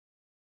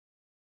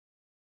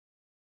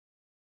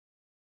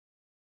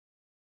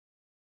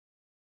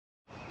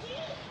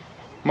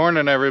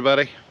Morning,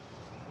 everybody.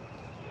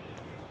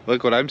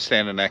 Look what I'm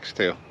standing next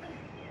to.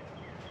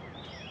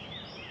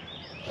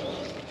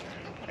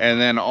 And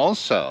then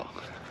also,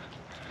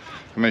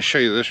 I'm going to show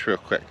you this real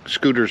quick.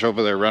 Scooter's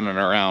over there running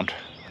around.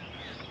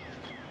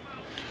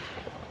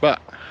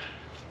 But,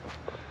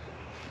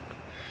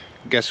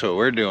 guess what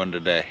we're doing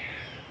today?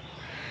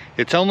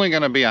 It's only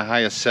going to be a high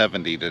of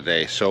 70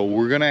 today, so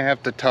we're going to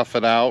have to tough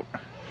it out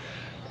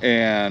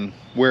and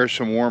wear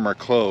some warmer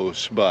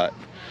clothes. But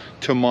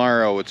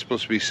tomorrow it's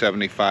supposed to be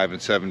 75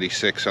 and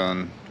 76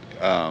 on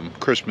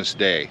Christmas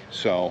Day,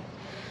 so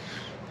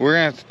we're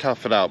gonna have to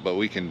tough it out, but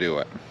we can do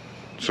it.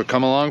 So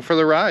come along for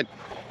the ride.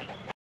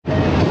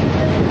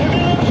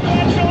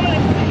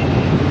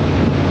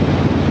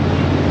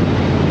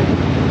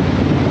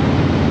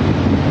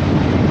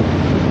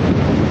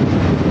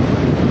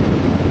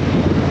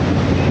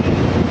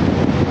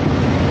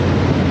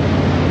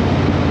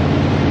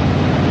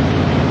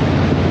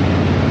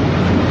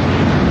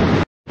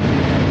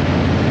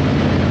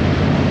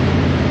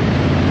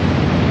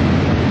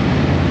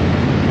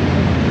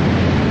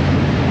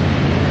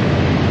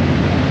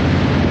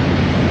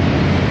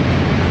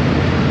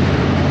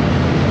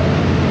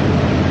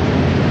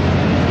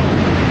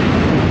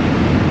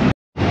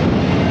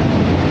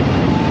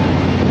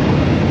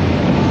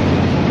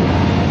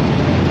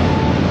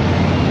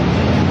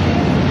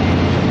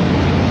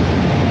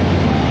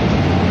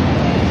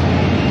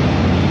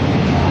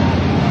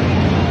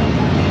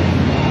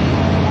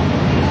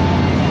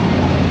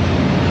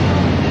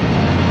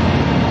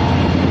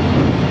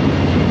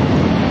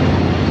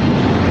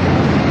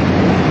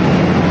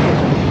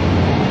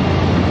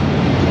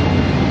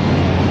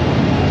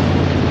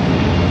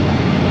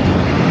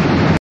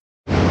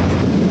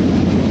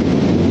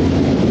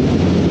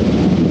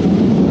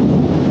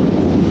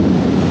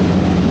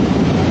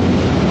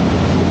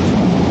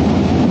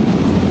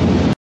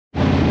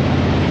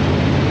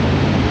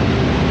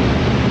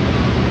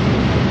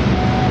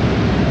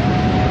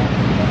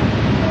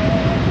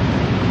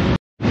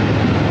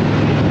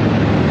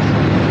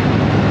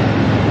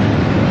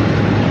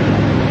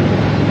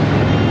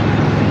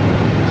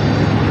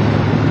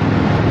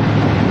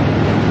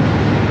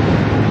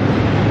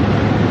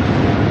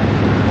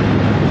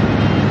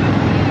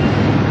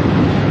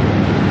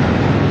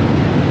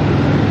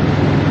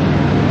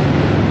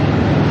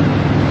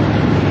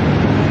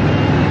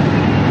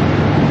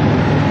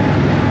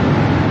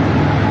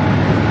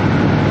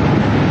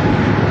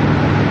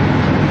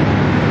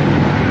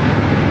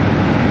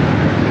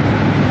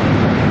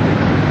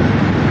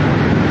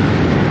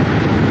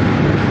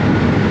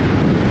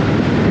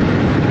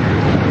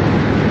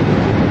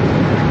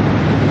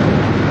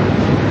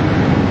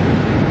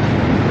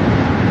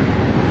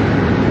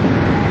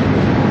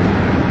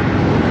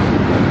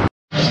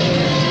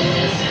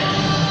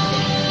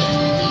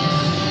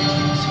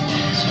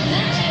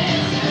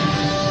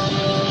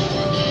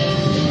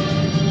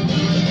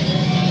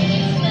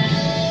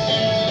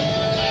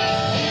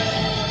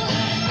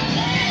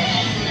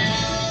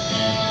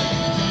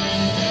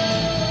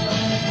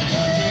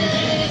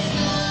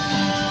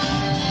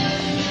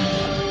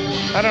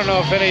 I don't know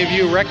if any of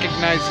you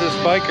recognize this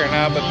bike or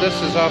not, but this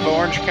is off of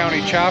Orange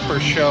County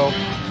Chopper Show.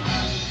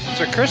 It's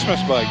a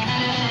Christmas bike.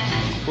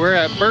 We're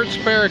at Burt's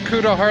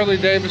Barracuda Harley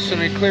Davidson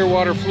in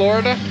Clearwater,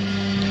 Florida,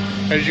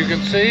 as you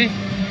can see.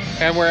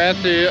 And we're at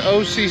the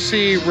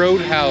OCC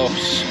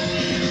Roadhouse,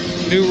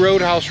 new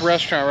Roadhouse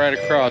restaurant right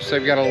across.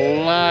 They've got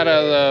a lot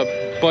of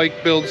the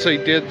bike builds they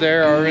did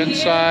there are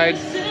inside.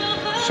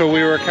 So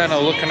we were kind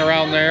of looking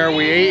around there.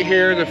 We ate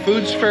here. The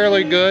food's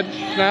fairly good.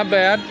 Not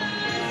bad.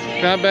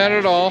 Not bad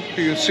at all.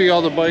 You can see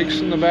all the bikes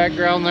in the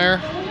background there.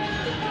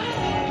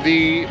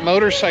 The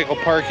motorcycle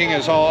parking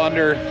is all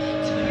under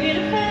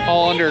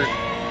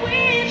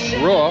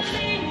roof.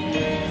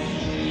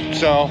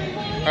 So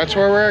that's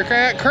where we're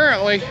at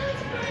currently.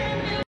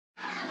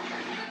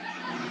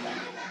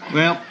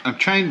 Well, I'm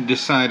trying to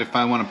decide if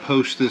I want to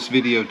post this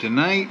video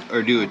tonight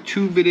or do a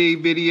 2-day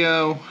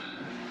video.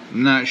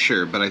 I'm not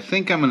sure, but I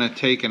think I'm going to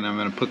take and I'm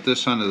going to put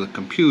this onto the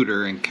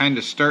computer and kind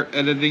of start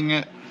editing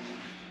it.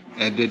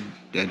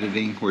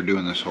 Editing, we're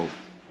doing this whole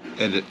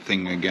edit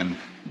thing again.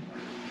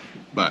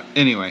 But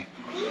anyway,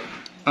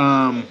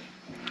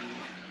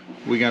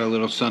 we got a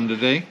little sun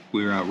today.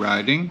 We were out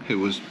riding. It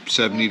was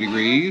 70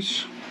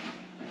 degrees.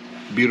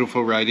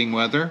 Beautiful riding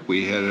weather.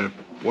 We had a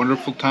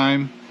wonderful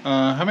time.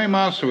 How many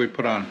miles did we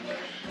put on?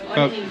 I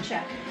didn't even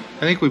check. I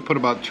think we put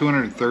about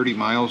 230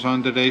 miles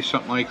on today,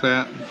 something like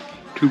that.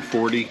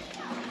 240,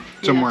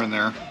 somewhere in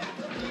there.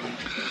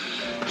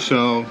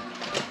 So,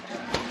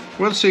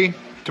 we'll see.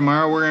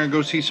 Tomorrow we're going to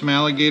go see some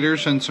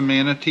alligators and some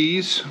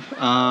manatees.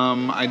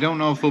 I don't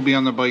know if we'll be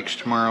on the bikes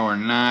tomorrow or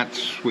not.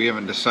 We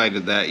haven't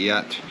decided that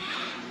yet.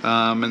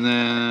 And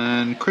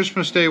then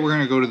Christmas Day we're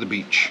going to go to the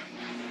beach.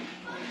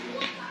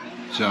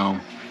 So,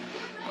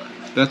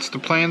 that's the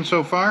plan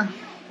so far.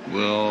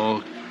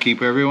 We'll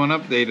keep everyone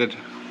updated.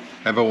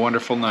 Have a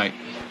wonderful night.